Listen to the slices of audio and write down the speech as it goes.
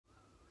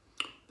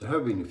There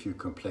have been a few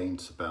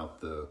complaints about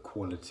the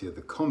quality of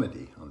the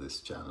comedy on this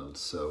channel,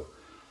 so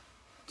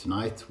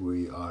tonight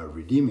we are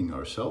redeeming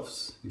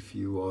ourselves. If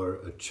you are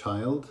a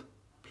child,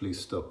 please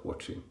stop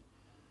watching.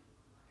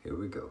 Here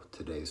we go,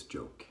 today's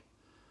joke.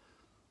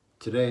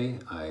 Today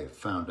I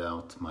found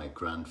out my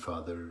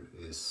grandfather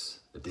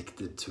is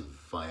addicted to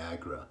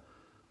Viagra.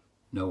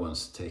 No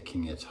one's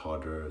taking it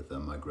harder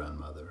than my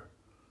grandmother.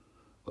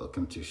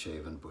 Welcome to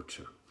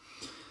Shave&Butcher.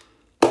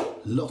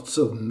 Lots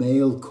of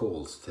mail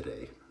calls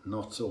today.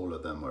 Not all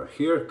of them are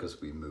here because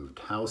we moved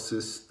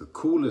houses. The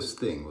coolest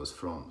thing was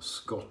from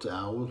Scott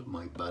Owl,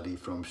 my buddy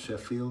from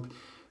Sheffield,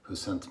 who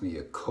sent me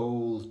a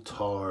coal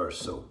tar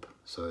soap.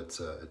 So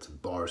it's a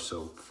bar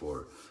soap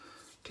for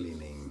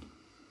cleaning,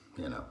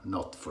 you know,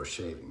 not for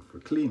shaving, for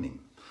cleaning.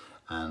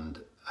 And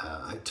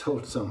I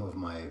told some of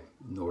my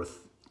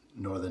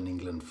Northern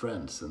England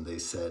friends, and they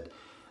said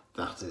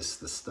that is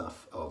the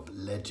stuff of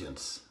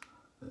legends,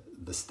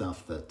 the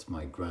stuff that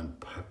my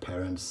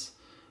grandparents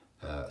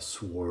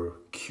swore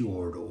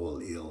cured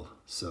all ill.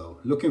 So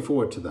looking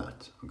forward to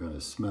that. I'm going to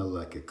smell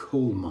like a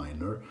coal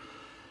miner.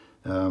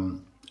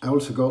 I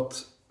also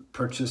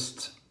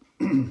purchased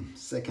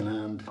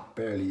secondhand,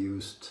 barely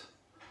used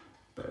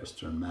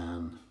Barrister &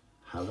 Man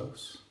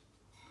Hallows.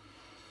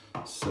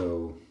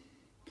 So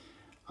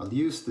I'll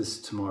use this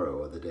tomorrow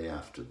or the day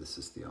after. This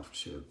is the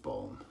aftershave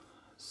balm.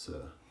 It's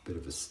a bit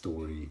of a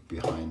story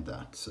behind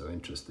that, so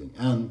interesting.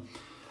 And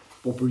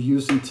what we're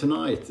using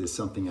tonight is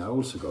something I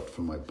also got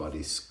from my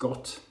buddy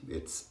Scott.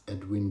 It's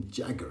Edwin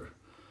Jagger.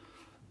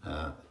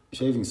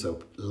 Shaving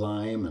soap,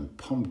 lime and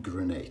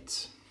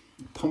pomegranate.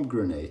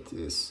 Pomegranate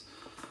is,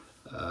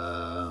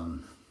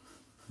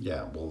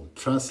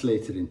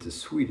 translated into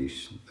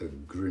Swedish, the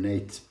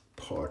grenade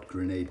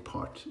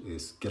part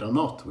is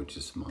granat, which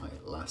is my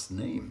last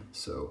name.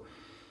 So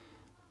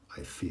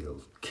I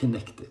feel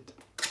connected.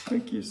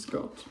 Thank you,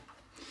 Scott.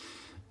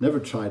 Never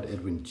tried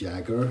Edwin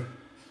Jagger.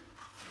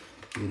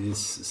 It is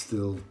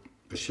still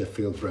a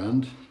Sheffield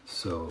brand,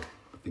 so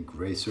I think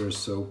razor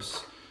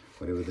soaps,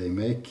 whatever they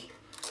make,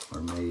 are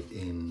made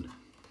in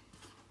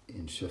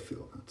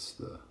Sheffield. That's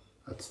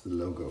the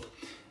logo.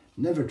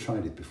 Never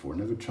tried it before.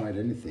 Never tried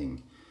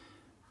anything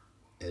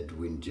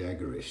Edwin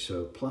Jaggerish.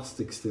 So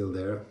plastic still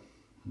there.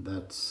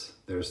 There's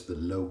the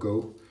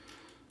logo.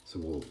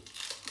 So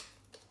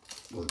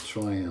we'll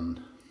try and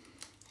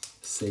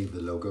save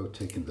the logo,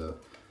 taking the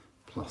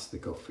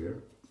plastic off here.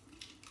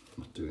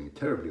 Not doing it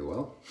terribly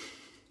well.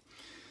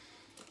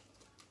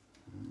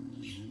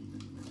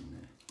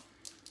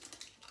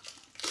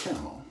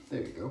 Come on,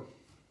 there you go.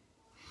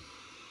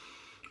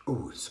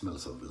 Oh, it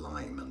smells of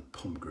lime and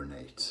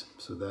pomegranate.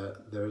 So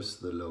there's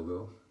the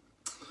logo.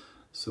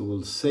 So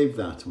we'll save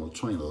that and we'll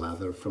try and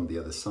lather from the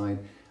other side.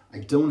 I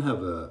don't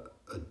have a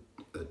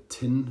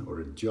tin or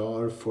a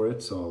jar for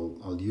it, so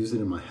I'll use it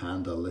in my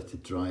hand. I'll let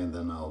it dry and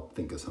then I'll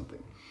think of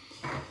something.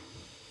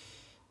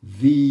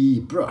 The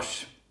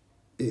brush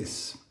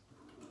is,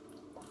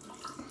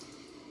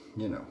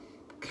 you know,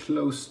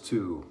 close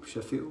to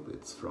Sheffield.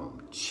 It's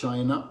from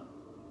China,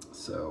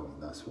 so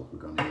that's what we're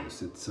going to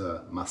use. It's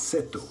a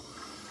Maseto.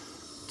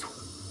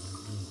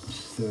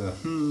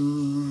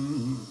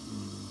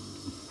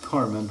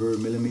 Can't remember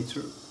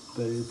millimeter,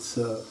 but it's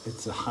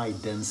a high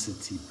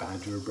density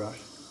badger brush.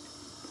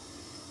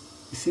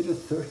 Is it a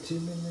 30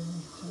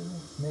 millimeter?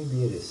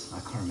 Maybe it is. I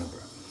can't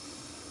remember.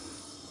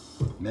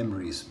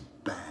 Memory is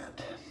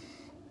bad.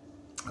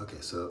 Okay,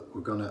 so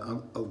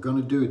I'm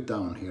gonna do it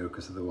down here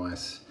because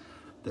otherwise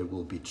there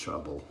will be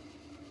trouble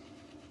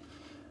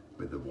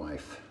with the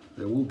wife.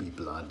 There will be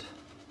blood.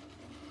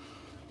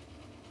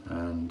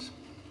 And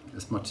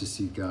as much as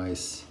you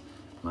guys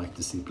like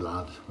to see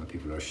blood when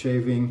people are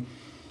shaving,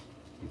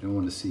 you don't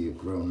want to see a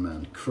grown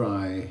man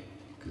cry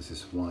because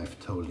his wife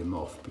told him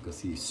off because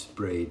he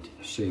sprayed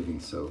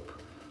shaving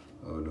soap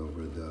all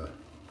over the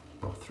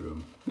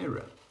bathroom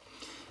mirror.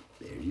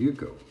 There you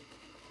go.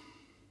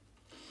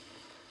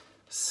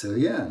 So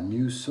yeah,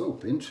 new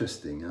soap,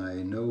 interesting.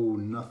 I know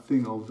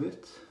nothing of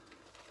it.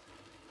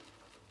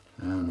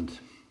 And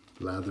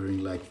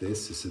lathering like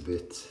this is a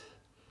bit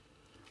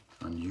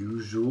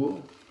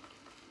unusual.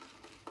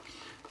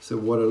 So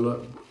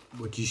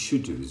what you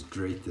should do is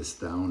grate this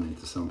down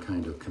into some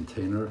kind of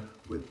container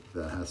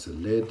that has a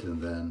lid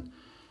and then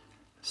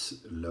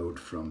load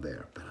from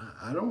there. But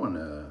I don't want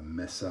to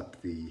mess up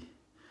the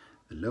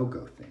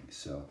logo thing,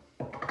 so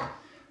I'm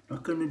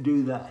not going to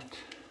do that.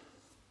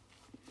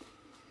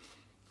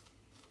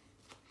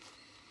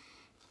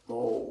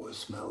 Oh, it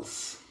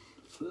smells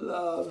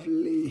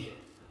lovely,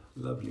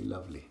 lovely,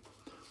 lovely.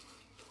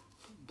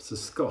 So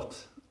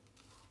Scott,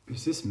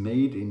 is this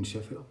made in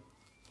Sheffield?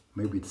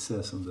 Maybe it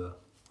says on the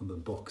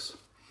box.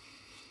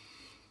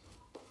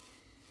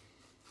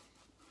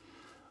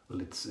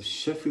 Well, it's a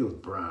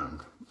Sheffield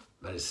brand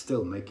that is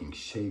still making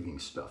shaving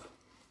stuff.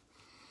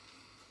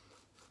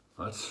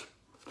 That's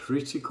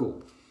pretty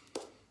cool.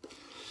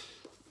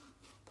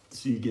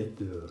 So you get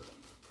the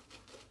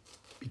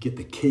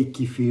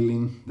cakey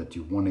feeling that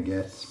you want to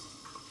get.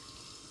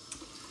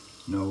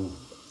 No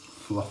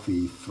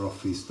fluffy,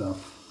 frothy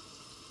stuff.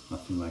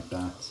 Nothing like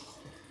that.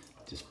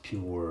 just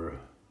pure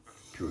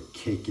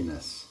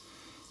cakiness.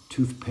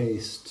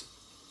 Toothpaste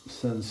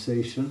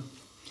sensation.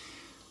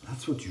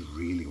 That's what you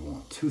really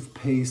want.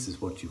 Toothpaste is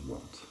what you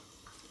want.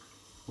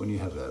 When you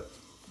have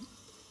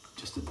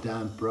just a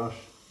damp brush,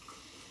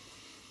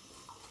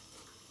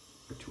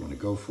 what you want to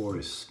go for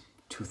is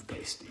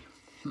toothpastey.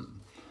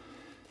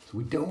 So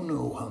we don't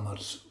know how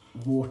much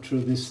water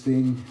this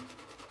thing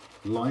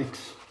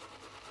likes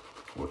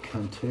or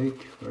can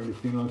take or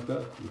anything like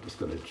that. We're just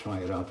going to try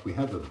it out. We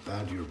have a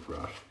Badger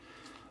brush,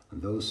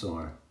 and those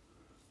are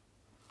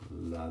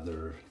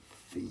lather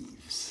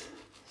thieves.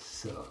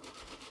 So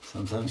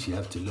sometimes you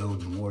have to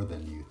load more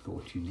than you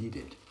thought you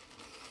needed.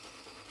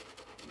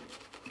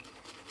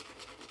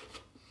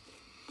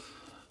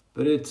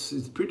 But it's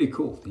pretty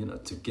cool, you know,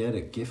 to get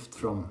a gift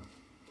from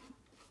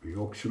a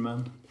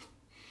Yorkshireman.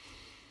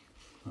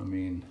 I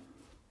mean,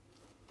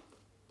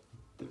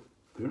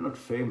 they're not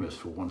famous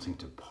for wanting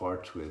to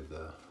part with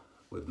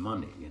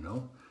money, you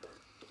know.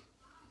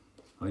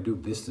 I do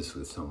business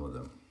with some of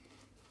them.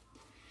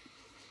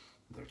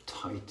 They're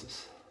tight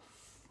as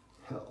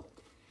hell.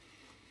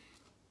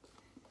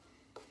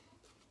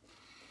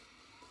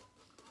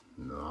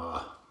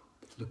 Nah,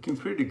 looking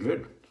pretty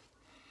good.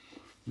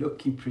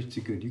 Looking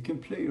pretty good. You can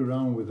play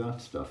around with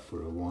that stuff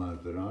for a while,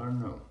 but I don't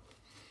know.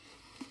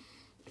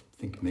 I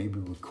think maybe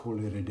we'll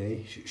call it a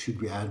day. Should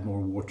we add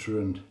more water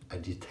and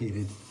agitate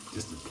it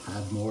just a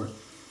tad more?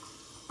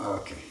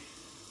 Okay,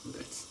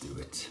 let's do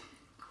it.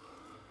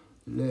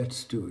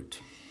 Let's do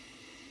it.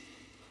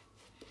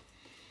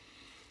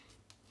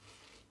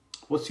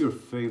 What's your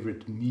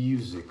favorite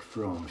music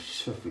from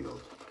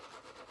Sheffield?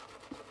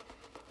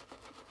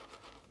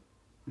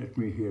 Let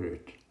me hear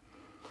it.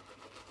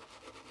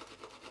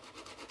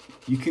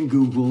 You can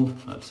Google,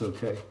 that's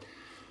okay.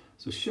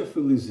 So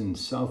Sheffield is in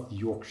South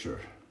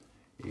Yorkshire,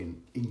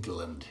 in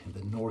England, in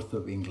the north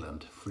of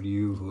England, for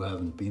you who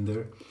haven't been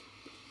there.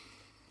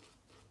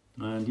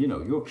 And you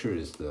know, Yorkshire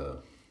is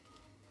the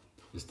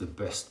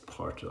best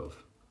part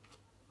of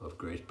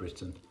Great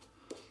Britain.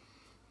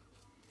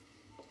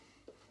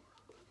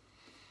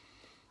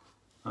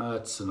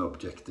 That's an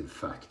objective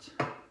fact.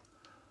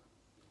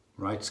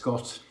 Right,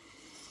 Scott?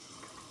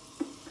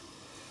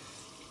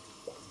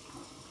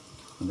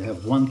 And they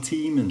have one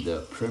team in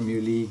the Premier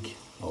League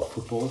of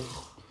football.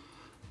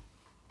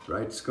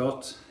 Right,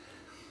 Scott?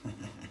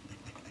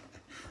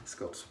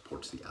 Scott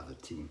supports the other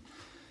team.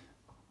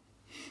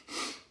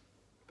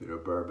 Bit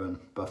of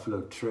bourbon.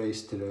 Buffalo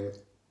Trace today,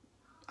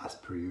 as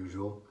per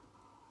usual.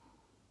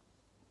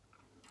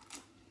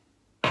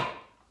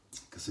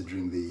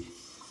 Considering the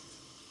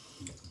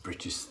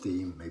British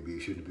theme, maybe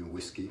it should have been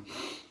whiskey.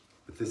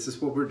 But this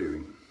is what we're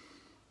doing.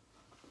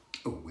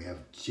 Oh, we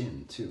have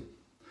gin too.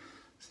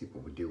 See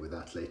what we do with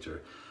that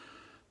later.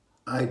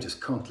 I just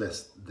can't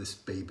let this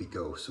baby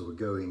go, so we're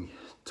going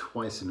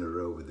twice in a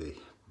row with the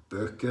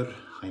Böker,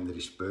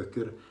 Heinrich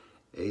Böker,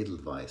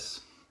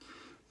 Edelweiss.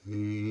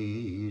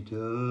 Edelweiss,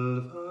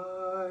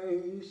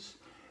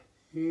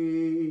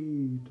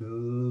 Edelweiss,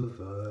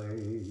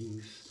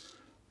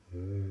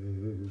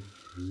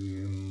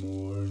 every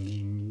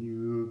morning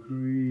you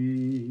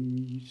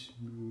greet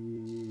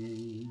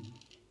me.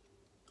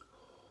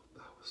 Oh,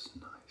 that was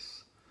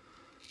nice.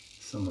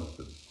 Some of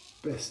the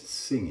best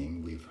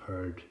singing we've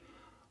heard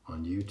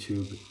on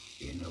YouTube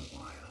in a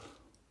while.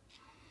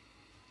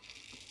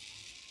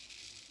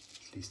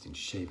 At least in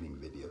shaving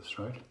videos,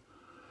 right?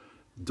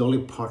 Dolly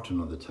Parton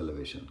on the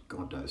television.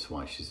 God knows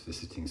why she's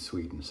visiting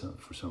Sweden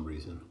for some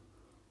reason.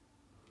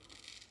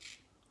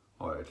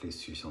 Or at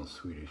least she's on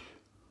Swedish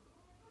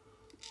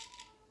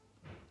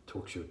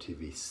talk show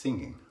TV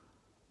singing.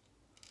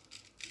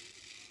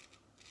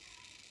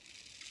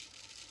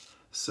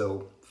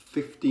 So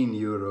 15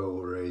 euro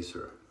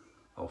razor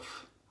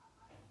off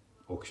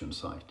auction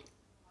site.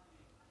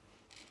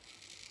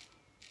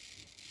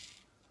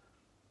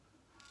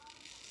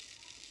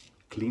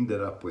 Cleaned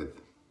it up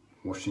with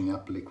washing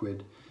up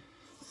liquid.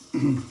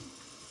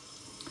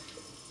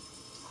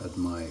 Had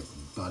my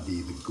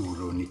buddy, the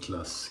Goro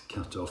Niklas,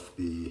 cut off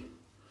the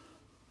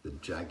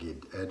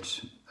jagged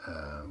edge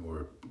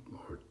or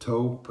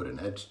toe, put an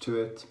edge to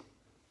it.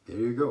 There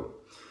you go.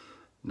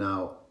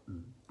 Now,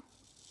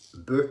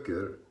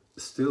 Böker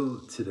still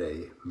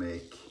today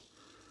make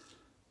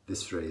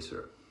this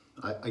razor.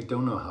 I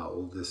don't know how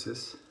old this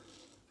is.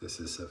 This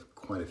is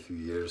quite a few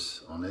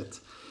years on it,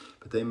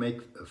 but they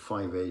make a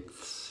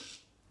 5/8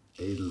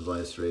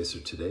 Edelweiss razor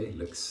today. It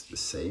looks the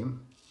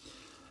same,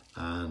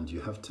 and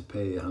you have to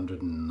pay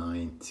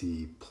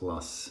 190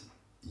 plus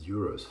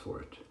euros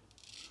for it.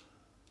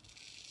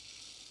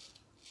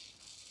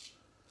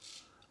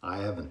 I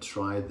haven't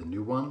tried the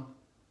new one,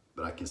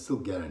 but I can still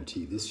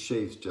guarantee this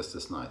shaves just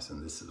as nice,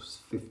 and this is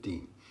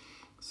 15.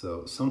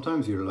 So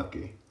sometimes you're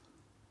lucky.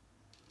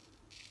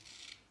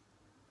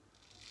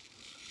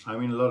 I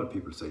mean, a lot of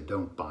people say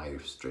don't buy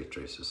straight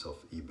razors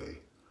off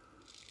eBay,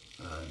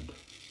 and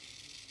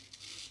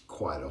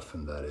quite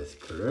often that is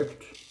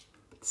correct,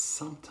 but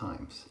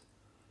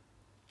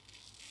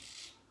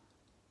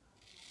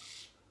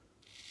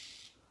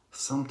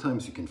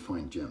sometimes you can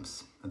find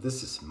gems. And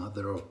this is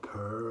mother of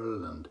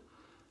pearl, and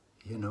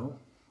you know,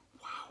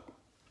 wow,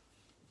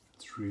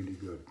 it's really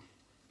good.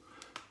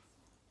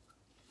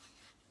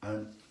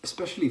 And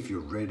especially if you're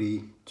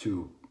ready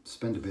to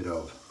spend a bit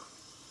of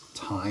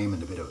time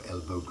and a bit of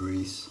elbow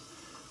grease,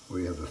 or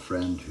you have a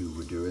friend who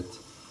would do it,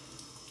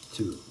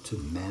 to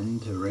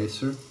mend a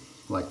razor.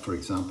 Like for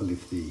example,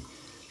 if the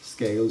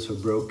scales are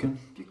broken,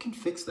 you can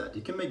fix that.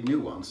 You can make new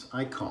ones.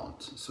 I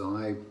can't, so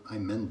I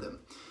mend them.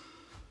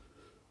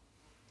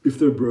 If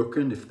they're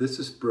broken, if this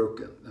is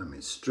broken, I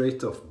mean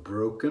straight off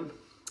broken,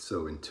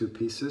 so in two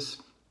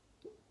pieces,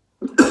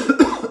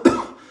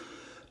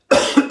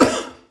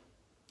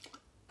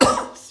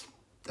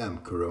 damn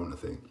corona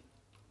thing,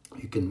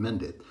 you can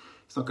mend it.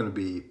 It's not going to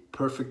be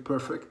perfect,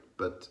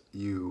 but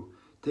you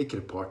take it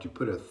apart, you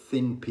put a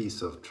thin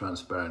piece of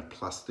transparent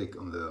plastic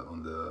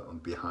on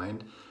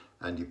behind,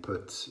 and you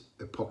put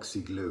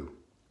epoxy glue,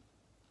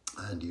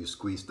 and you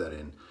squeeze that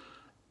in,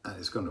 and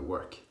it's going to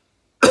work.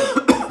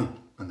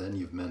 And then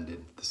you've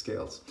mended the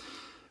scales.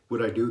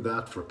 Would I do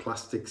that for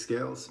plastic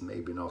scales?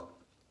 Maybe not.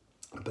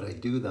 But I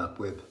do that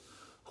with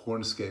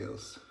horn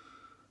scales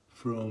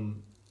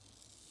from,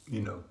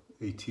 you know,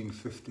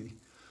 1850.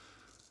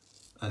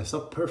 And it's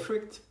not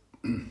perfect,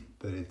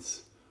 but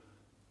it's,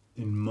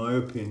 in my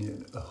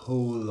opinion, a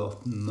whole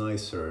lot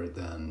nicer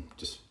than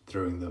just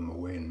throwing them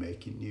away and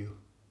making new.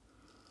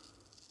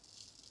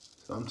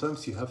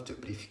 Sometimes you have to,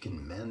 but if you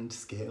can mend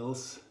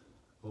scales,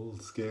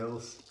 old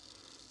scales,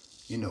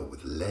 you know,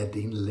 with lead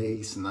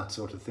inlays and that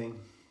sort of thing,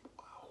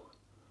 wow,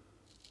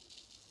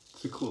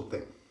 it's a cool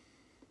thing.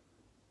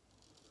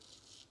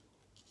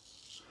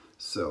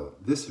 So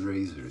this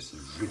razor is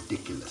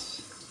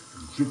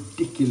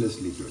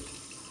ridiculously good.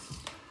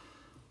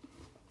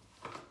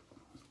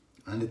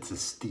 And it's a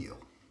steal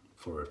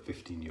for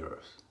 15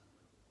 euros.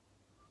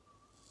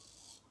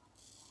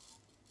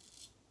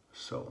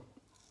 So,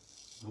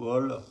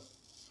 voila.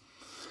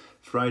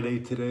 Friday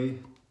today.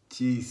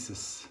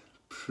 Jesus,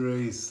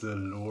 praise the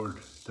Lord.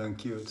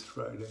 Thank you, it's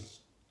Friday. It's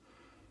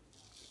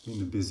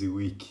been a busy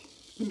week.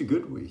 It's been a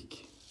good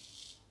week.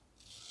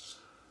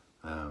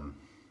 I've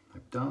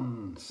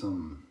done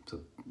some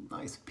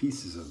nice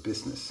pieces of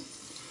business.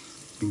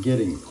 Been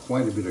getting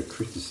quite a bit of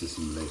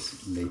criticism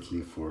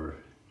lately for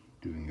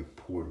doing a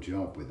poor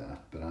job with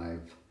that, but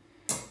I've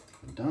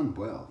done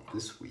well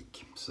this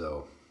week,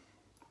 so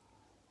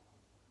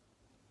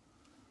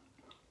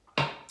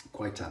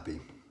quite happy.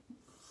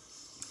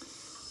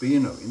 But you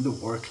know, in the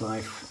work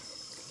life,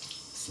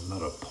 it's a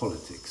lot of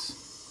politics,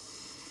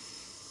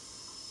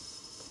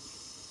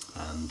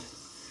 and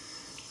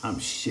I'm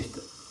shit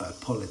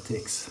at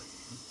politics,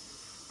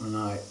 and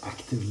I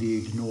actively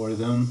ignore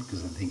them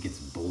because I think it's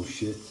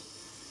bullshit,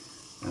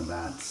 and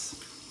that's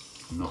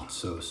not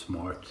so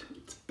smart.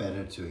 It's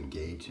better to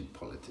engage in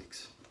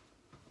politics.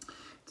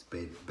 It's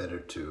better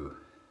to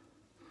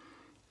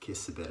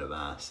kiss a bit of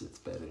ass. It's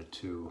better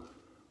to,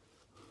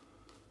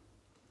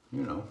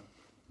 you know,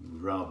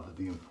 rub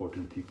the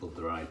important people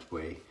the right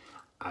way.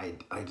 I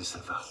just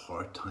have a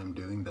hard time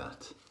doing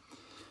that.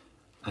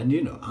 And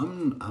you know,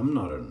 I'm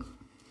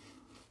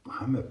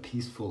a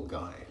peaceful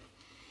guy.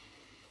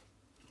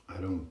 I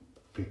don't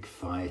pick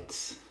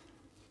fights.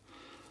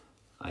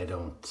 I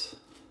don't,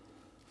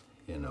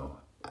 you know,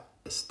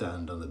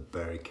 stand on the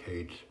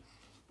barricade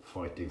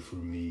fighting for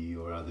me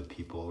or other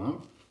people.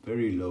 I'm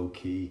very low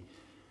key.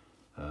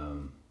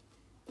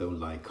 Don't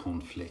like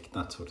conflict,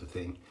 that sort of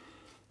thing.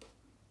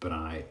 But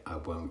I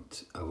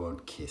won't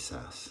kiss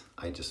ass.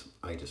 I just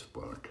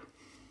won't.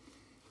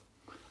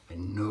 I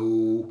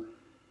know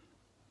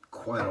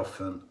quite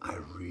often I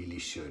really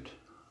should,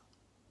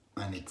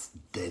 and it's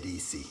dead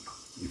easy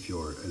if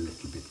you're a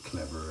little bit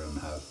clever and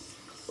have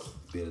a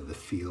bit of the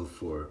feel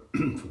for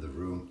for the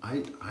room.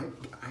 I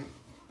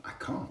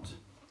can't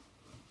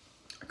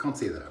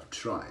say that I've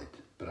tried,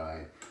 but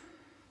I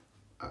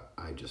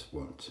just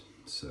won't.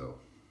 So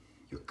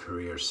your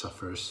career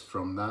suffers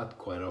from that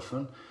quite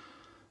often.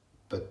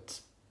 But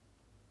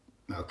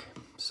okay,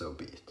 so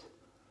be it.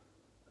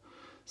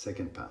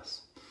 Second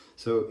pass.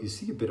 So you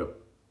see a bit of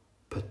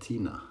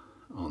patina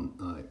on,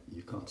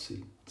 you can't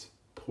see, it's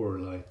poor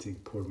lighting,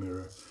 poor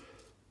mirror.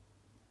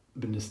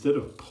 But instead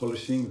of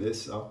polishing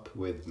this up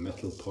with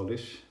metal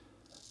polish,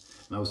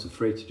 and I was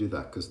afraid to do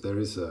that because there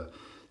is a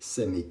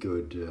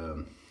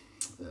semi-good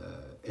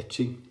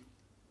etching.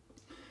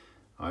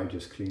 I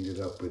just cleaned it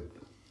up with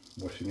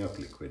washing up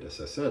liquid, as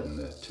I said, and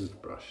a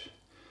toothbrush.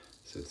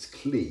 So it's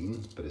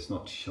clean, but it's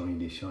not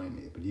shiny.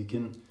 But you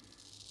can,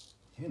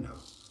 you know,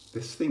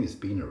 this thing has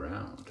been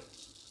around,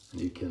 and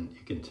you can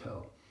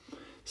tell.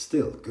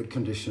 Still, good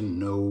condition,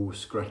 no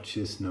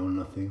scratches, no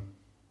nothing.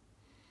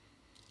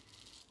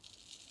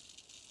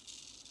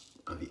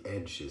 And the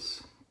edge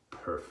is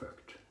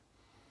perfect.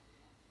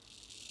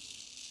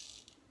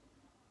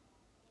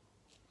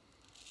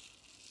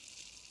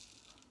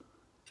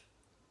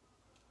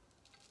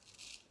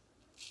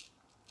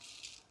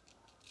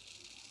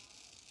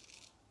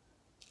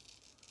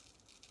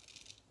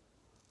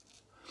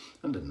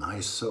 And a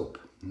nice soap,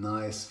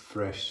 nice,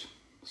 fresh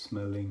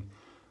smelling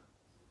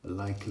I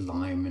like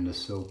lime in a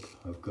soap.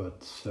 I've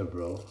got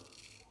several.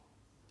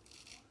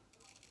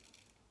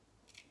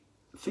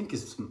 I think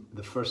it's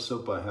the first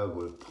soap I have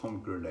with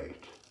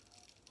Pomegranate.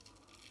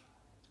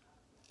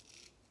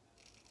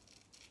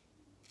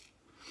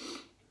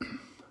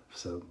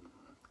 So,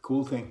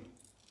 cool thing.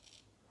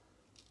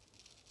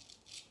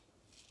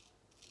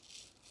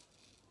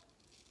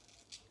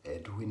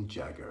 Edwin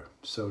Jagger.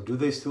 So, do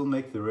they still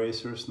make the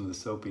razors and the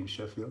soap in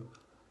Sheffield?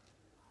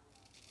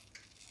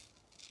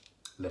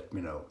 Let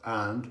me know.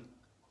 And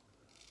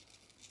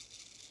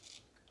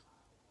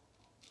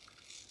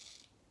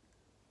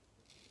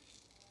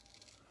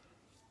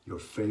your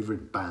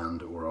favorite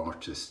band or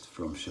artist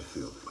from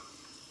Sheffield.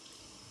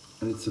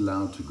 And it's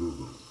allowed to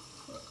Google.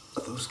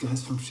 Are those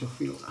guys from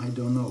Sheffield? I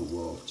don't know.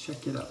 Well,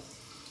 check it out.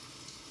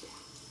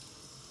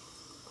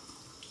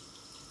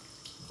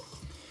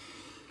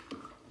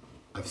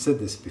 I've said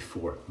this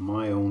before.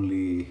 My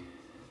only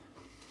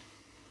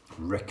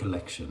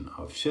recollection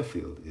of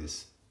Sheffield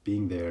is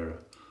being there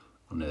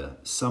on a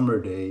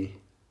summer day,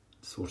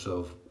 sort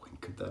of, when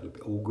could that have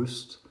been?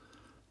 August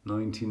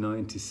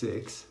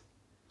 1996.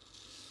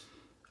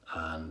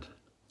 And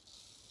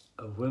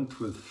I went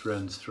with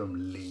friends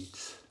from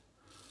Leeds.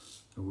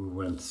 And we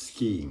went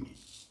skiing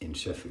in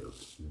Sheffield,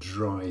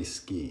 dry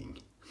skiing.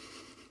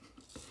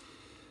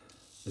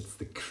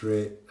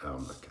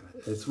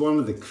 It's one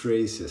of the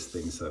craziest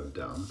things I've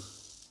done.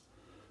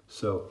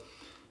 So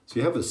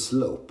you have a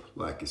slope,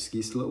 like a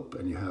ski slope,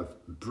 and you have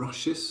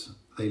brushes.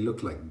 They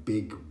look like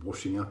big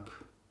washing up,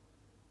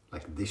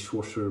 like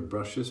dishwasher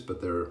brushes,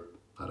 but they're,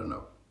 I don't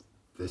know,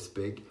 this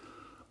big,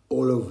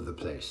 all over the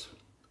place,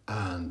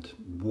 and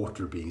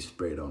water being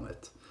sprayed on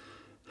it.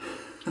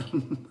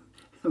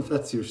 And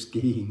that's your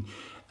skiing.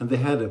 And they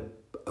had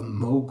a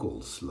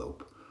mogul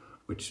slope,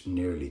 which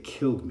nearly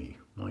killed me,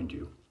 mind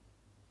you.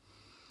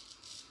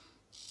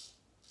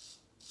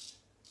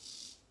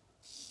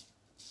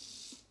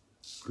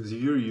 Because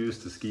if you're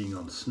used to skiing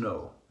on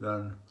snow,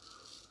 then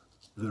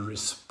the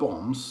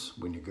response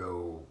when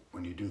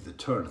you do the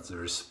turns, the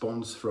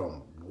response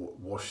from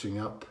washing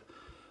up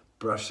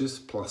brushes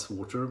plus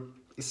water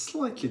is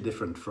slightly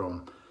different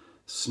from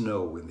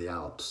snow in the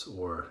Alps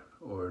or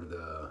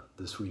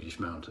the Swedish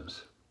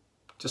mountains.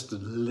 Just a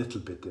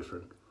little bit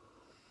different.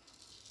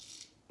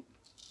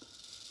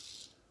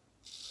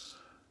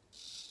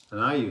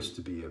 And I used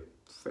to be a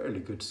fairly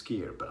good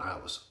skier, but I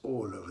was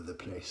all over the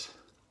place.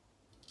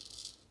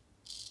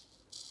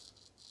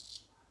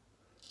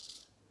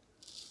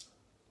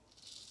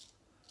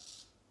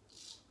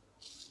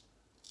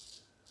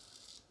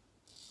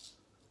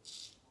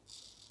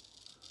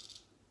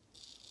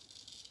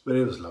 But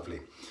it was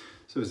lovely.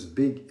 So it's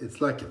big, it's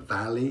like a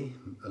valley.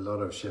 A lot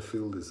of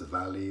Sheffield is a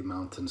valley,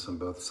 mountains on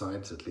both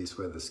sides, at least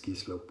where the ski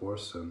slope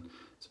was. And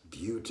it's a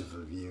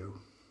beautiful view.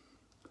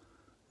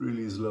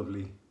 Really is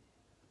lovely.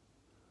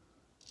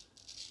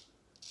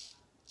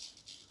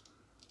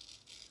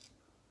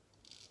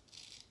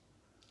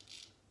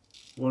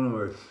 One of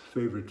my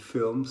favorite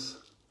films,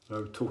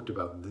 I've talked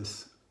about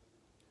this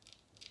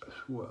as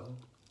well,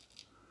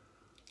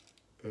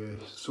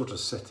 sort of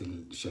set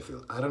in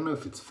Sheffield. I don't know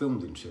if it's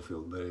filmed in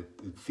Sheffield, but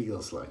it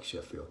feels like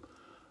Sheffield.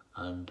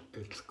 And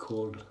it's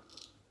called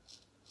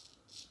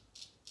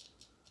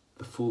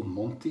The Full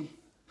Monty.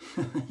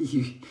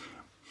 you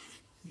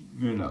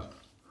know,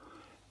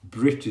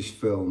 British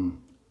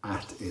film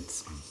at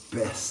its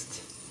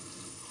best.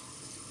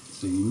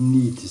 So you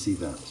need to see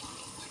that.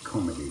 It's a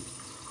comedy.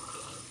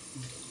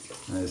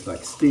 And it's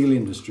like steel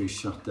industry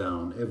shut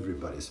down,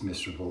 everybody's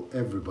miserable,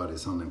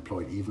 everybody's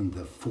unemployed, even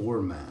the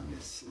foreman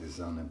is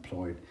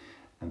unemployed,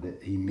 and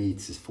he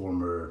meets his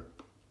former,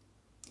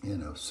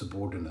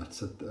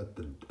 subordinates at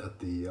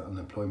the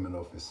unemployment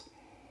office.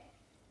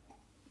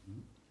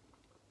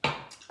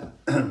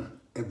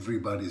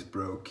 Everybody's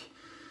broke.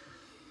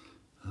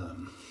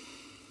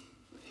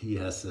 He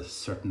has a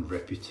certain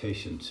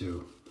reputation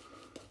to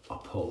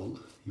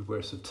uphold. He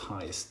wears a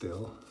tie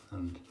still,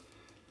 and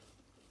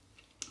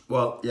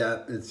well,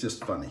 yeah, it's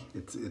just funny.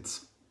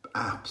 It's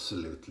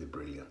absolutely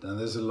brilliant. And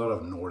there's a lot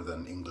of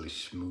Northern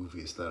English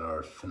movies that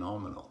are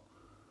phenomenal.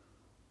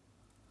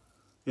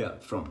 Yeah,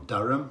 from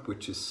Durham,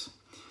 which is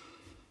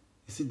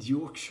it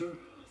Yorkshire?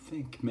 I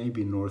think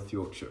maybe North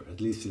Yorkshire.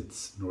 At least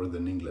it's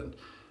Northern England.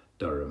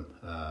 Durham,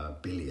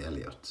 Billy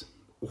Elliot.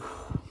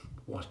 Oh,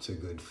 what a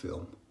good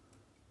film.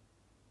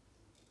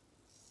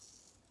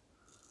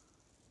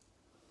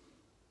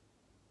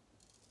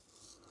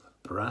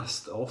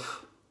 Brassed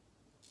Off.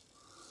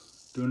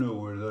 Don't know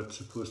where that's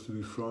supposed to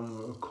be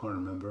from. I can't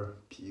remember.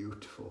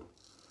 Beautiful.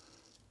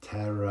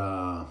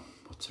 Tara,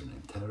 what's her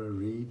name? Tara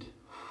Reid.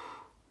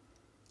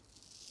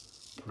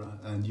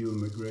 And Ewan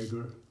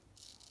McGregor.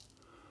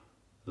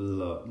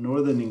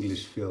 Northern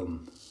English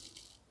film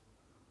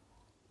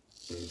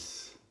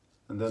is,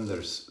 and then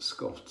there's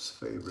Scott's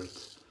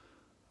favorite.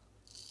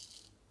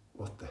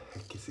 What the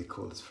heck is it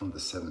called? It's from the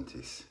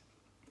 70s.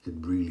 It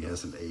really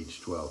hasn't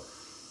aged well.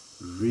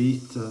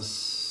 Rita,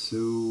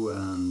 Sue,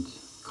 and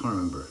can't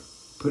remember.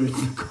 Put it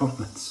in the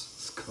comments,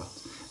 Scott.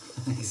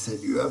 He said,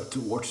 you have to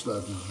watch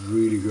that, it's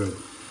really good.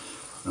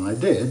 And I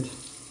did.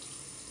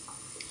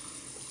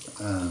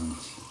 And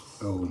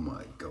oh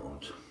my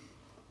God.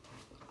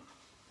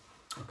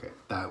 Okay,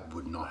 that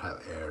would not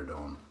have aired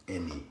on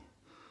any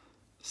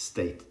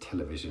state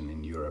television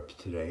in Europe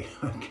today,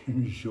 I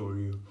can assure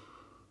you.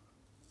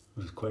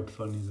 It was quite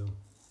funny though.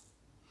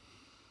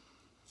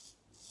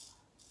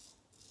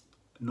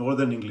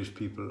 Northern English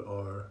people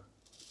are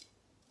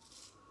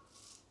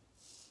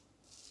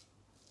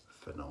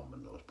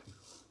phenomenal people.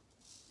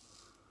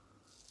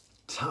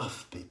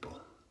 Tough people.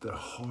 They're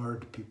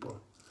hard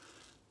people.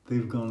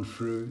 They've gone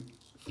through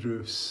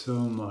so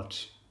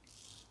much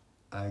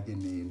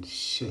agony and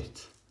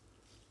shit.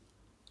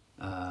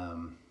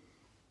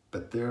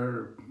 But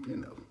they're, you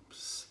know,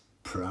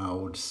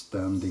 proud,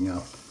 standing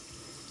up,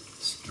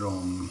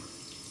 strong.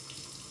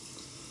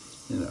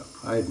 You know,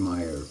 I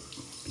admire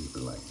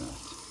people like that.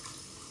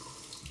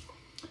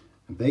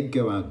 And they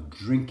go out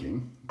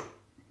drinking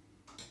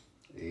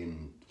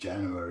in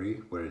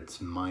January, where it's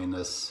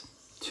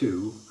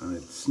 -2 and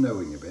it's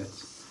snowing a bit,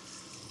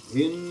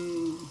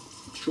 in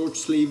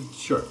short-sleeved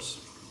shirts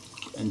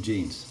and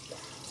jeans.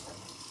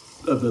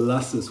 The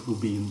lasses will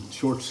be in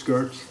short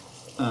skirts,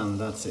 and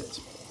that's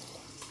it.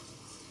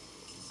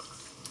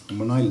 And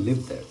when I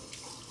lived there,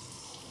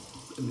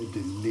 I lived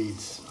in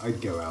Leeds,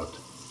 I'd go out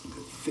with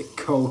a thick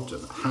coat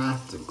and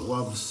hat and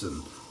gloves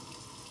and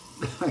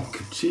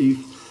handkerchief.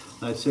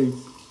 And I'd say,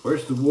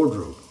 "Where's the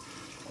wardrobe?"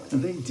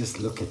 And they'd just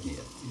look at me.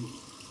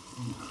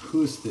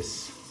 Who's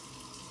this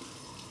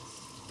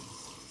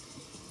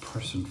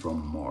person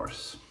from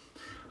Mars?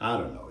 I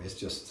don't know, it's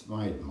just,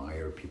 I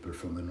admire people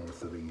from the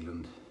north of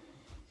England.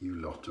 You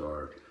lot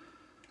are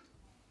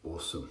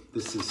awesome.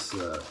 This is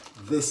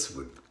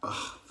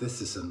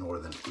this is a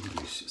Northern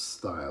English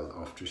style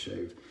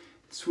aftershave.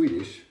 It's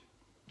Swedish.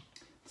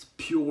 It's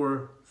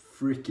pure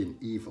freaking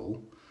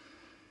evil.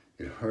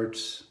 It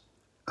hurts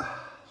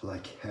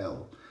like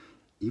hell.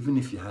 Even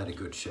if you had a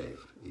good shave,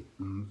 it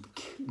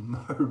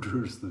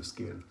murders the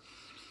skin.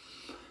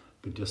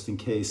 But just in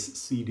case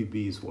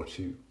CDB is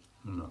watching,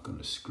 I'm not going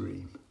to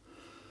scream.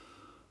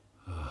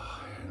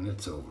 And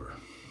it's over.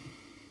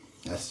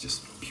 That's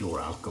just pure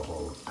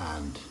alcohol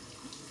and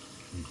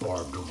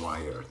barbed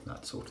wire,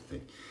 that sort of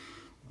thing.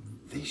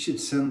 They should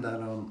send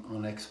that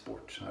on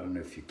export. I don't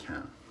know if you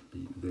can.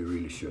 They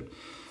really should.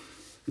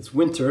 It's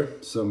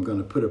winter, so I'm going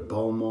to put a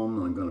balm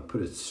on. I'm going to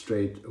put it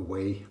straight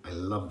away. I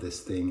love this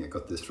thing. I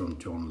got this from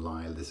John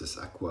Lyle. This is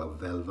Aqua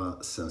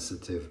Velva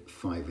Sensitive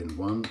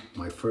 5-in-1.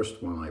 My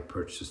first one I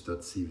purchased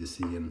at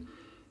CVC in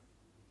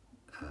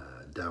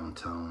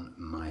downtown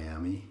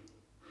Miami.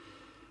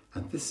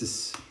 And this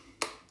is,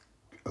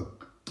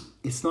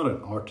 it's not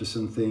an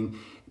artisan thing.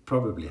 It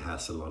probably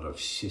has a lot of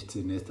shit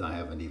in it. I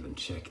haven't even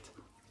checked.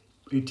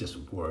 It just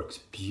works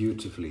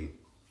beautifully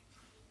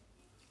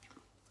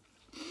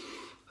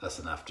as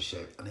an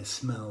aftershave, and it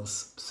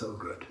smells so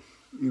good.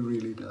 It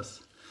really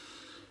does.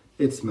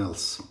 It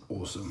smells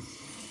awesome.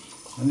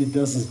 And it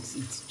does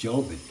its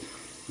job. It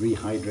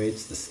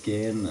rehydrates the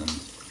skin and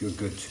you're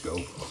good to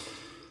go.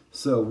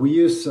 So we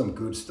used some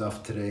good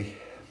stuff today.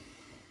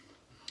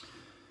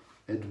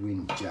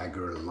 Edwin,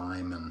 Jagger,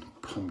 lime and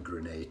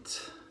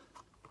pomegranate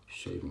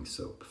shaving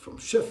soap from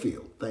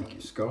Sheffield. Thank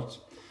you, Scott.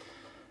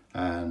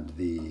 And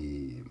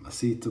the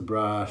Maseto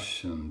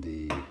brush and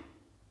the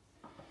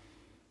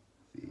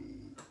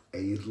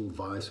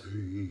Edelweiss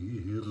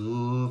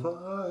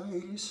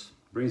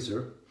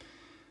razor.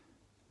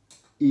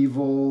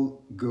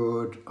 Evil,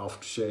 good,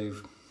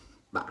 aftershave,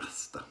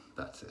 basta.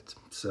 That's it.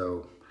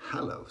 So,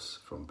 Hallows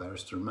from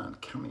Barrister Man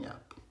coming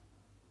up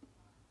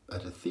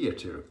at a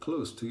theatre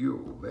close to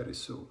you very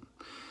soon.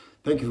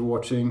 Thank you for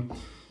watching.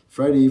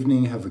 Friday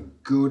evening, have a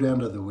good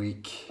end of the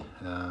week.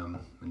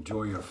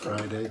 Enjoy your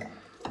Friday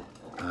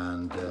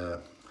and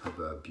have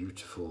a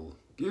beautiful,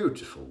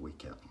 beautiful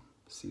weekend.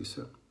 See you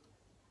soon.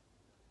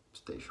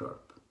 Stay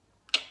sharp.